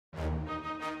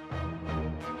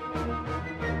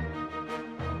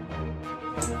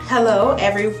Hello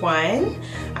everyone,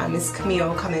 it's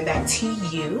Camille coming back to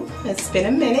you. It's been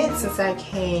a minute since I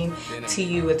came to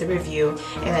you with a review,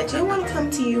 and I do want to come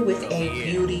to you with a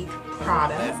beauty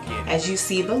product. As you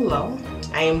see below,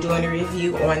 I am doing a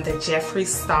review on the Jeffree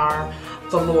Star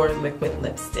Velour liquid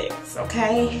lipsticks.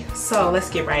 Okay, so let's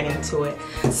get right into it.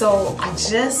 So I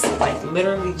just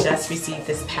literally just received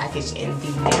this package in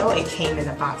the mail. It came in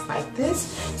a box like this,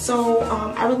 so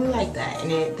I really like that.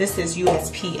 And this is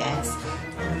USPS.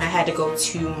 I had to go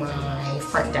to my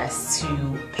front desk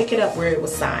to pick it up where it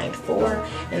was signed for,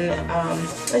 and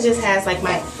it just has like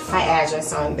my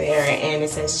address on there, and it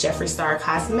says Jeffree Star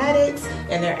Cosmetics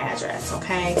and their address.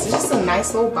 Okay, so just a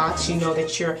nice little box. You know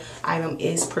that your item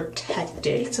is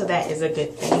protected, so that is a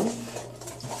good thing.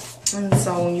 And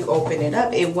so when you open it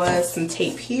up, it was some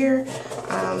tape here,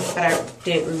 but I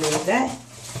did remove that,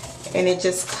 and it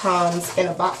just comes in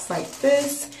a box like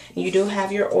this. You do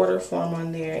have your order form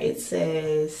on there. It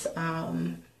says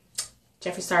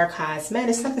Jeffree Star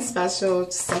Cosmetics, something special,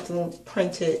 just something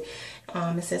printed.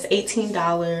 It says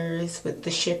 $18 with the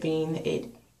shipping.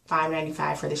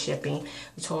 $5.95 for the shipping.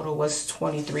 The total was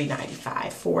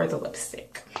 $23.95 for the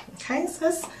lipstick. Okay, so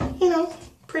that's, you know,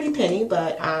 pretty penny,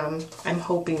 but I'm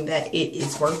hoping that it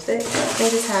is worth it. It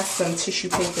just has some tissue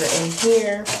paper in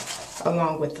here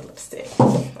along with the lipstick.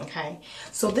 Okay,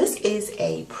 so this is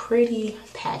a pretty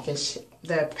package.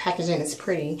 The packaging is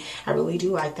pretty. I really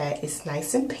do like that. It's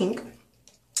nice and pink,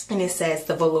 and it says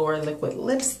the Velour liquid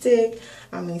lipstick.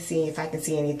 Let me see if I can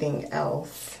see anything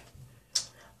else.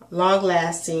 Long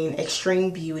lasting, extreme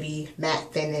beauty,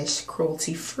 matte finish,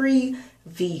 cruelty free,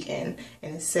 vegan.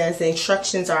 And it says the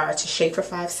instructions are to shake for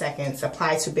 5 seconds,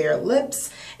 apply to bare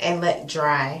lips, and let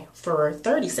dry for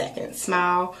 30 seconds.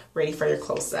 Smile, ready for your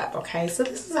close-up. Okay, so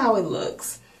this is how it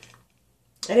looks.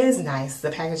 It is nice. The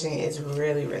packaging is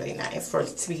really, really nice for it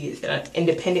to be an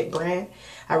independent brand.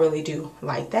 I really do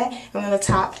like that. And on the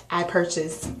top, I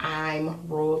purchased I'm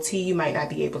Royalty. You might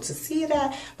not be able to see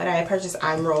that, but I purchased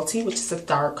I'm Royalty, which is a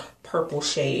dark purple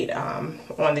shade on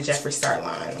the Jeffree Star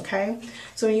line. Okay,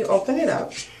 so when you open it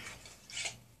up,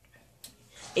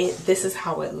 this is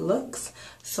how it looks.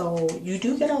 So you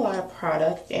do get a lot of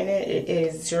product in it. It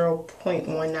is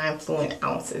 0.19 fluid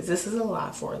ounces. This is a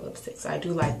lot for a lipstick, so I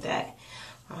do like that.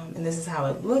 And this is how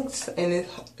it looks, and it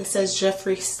says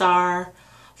Jeffree Star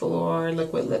Velour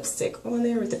liquid lipstick on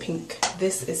there with the pink.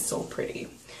 This is so pretty.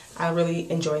 I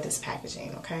really enjoy this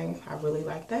packaging. Okay, I really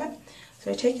like that.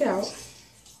 So I take it out,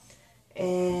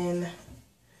 and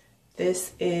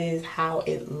this is how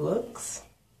it looks.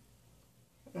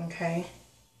 Okay,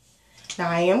 now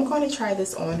I am going to try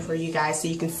this on for you guys so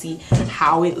you can see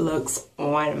how it looks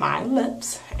on my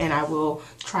lips, and I will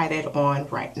try that on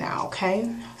right now.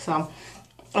 Okay, so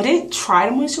I did try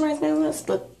to moisturize my lips,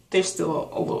 but they're still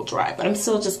a little dry. But I'm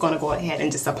still just going to go ahead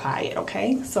and just apply it,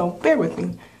 okay? So bear with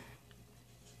me.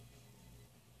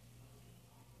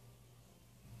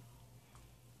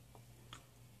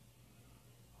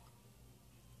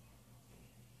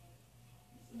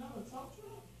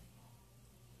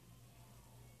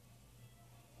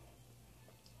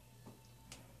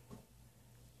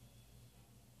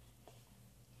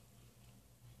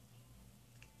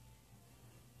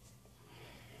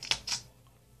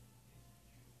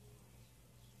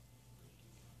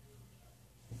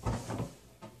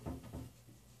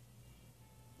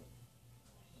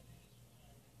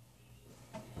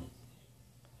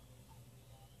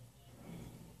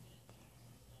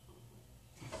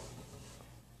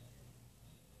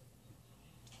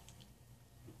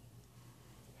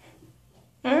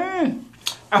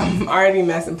 I'm already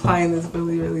applying this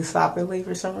really, really sloppily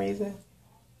for some reason.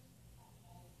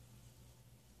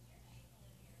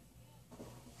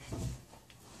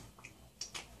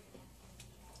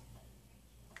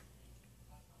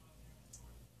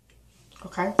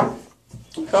 Okay,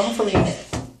 so hopefully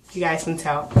you guys can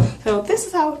tell. So this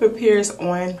is how it appears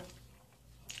on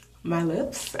my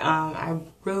lips. I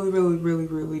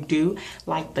really do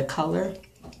like the color.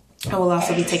 I will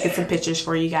also be taking some pictures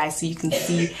for you guys so you can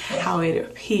see how it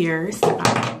appears,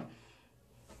 and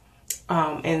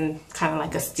kind of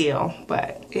like a still,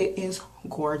 but it is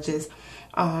gorgeous.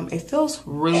 It feels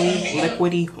really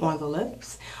liquidy on the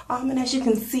lips, and as you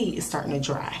can see, it's starting to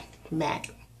dry, matte,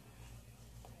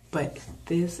 but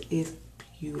this is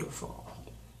beautiful.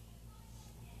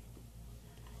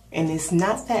 And it's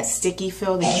not that sticky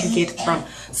feel that you get from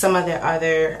some of the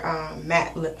other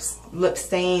matte lip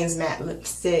stains, matte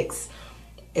lipsticks.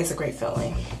 It's a great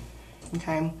feeling.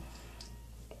 Okay.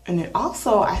 And then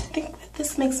also, I think that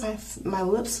this makes my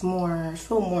lips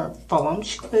feel more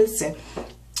voluptuous and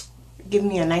give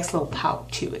me a nice little pout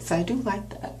to it. So I do like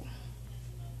that.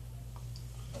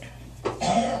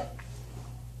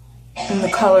 And the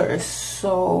color is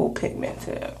so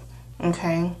pigmented,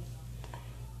 okay?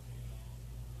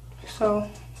 So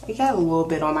it got a little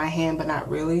bit on my hand, but not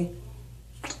really.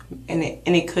 And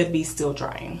it could be still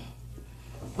drying,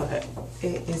 but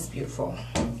it is beautiful.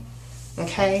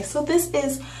 Okay, so this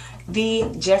is the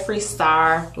Jeffree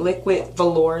Star Liquid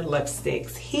Velour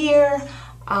lipsticks here.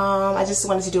 I just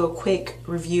wanted to do a quick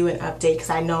review and update because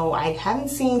I know I haven't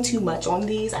seen too much on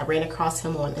these. I ran across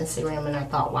him on Instagram and I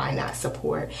thought, why not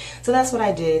support? So that's what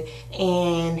I did,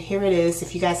 and here it is.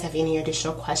 If you guys have any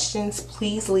additional questions,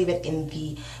 please leave it in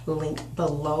the link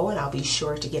below and I'll be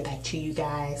sure to get back to you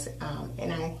guys.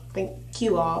 And I thank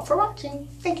you all for watching.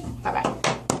 Thank you. Bye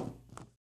bye.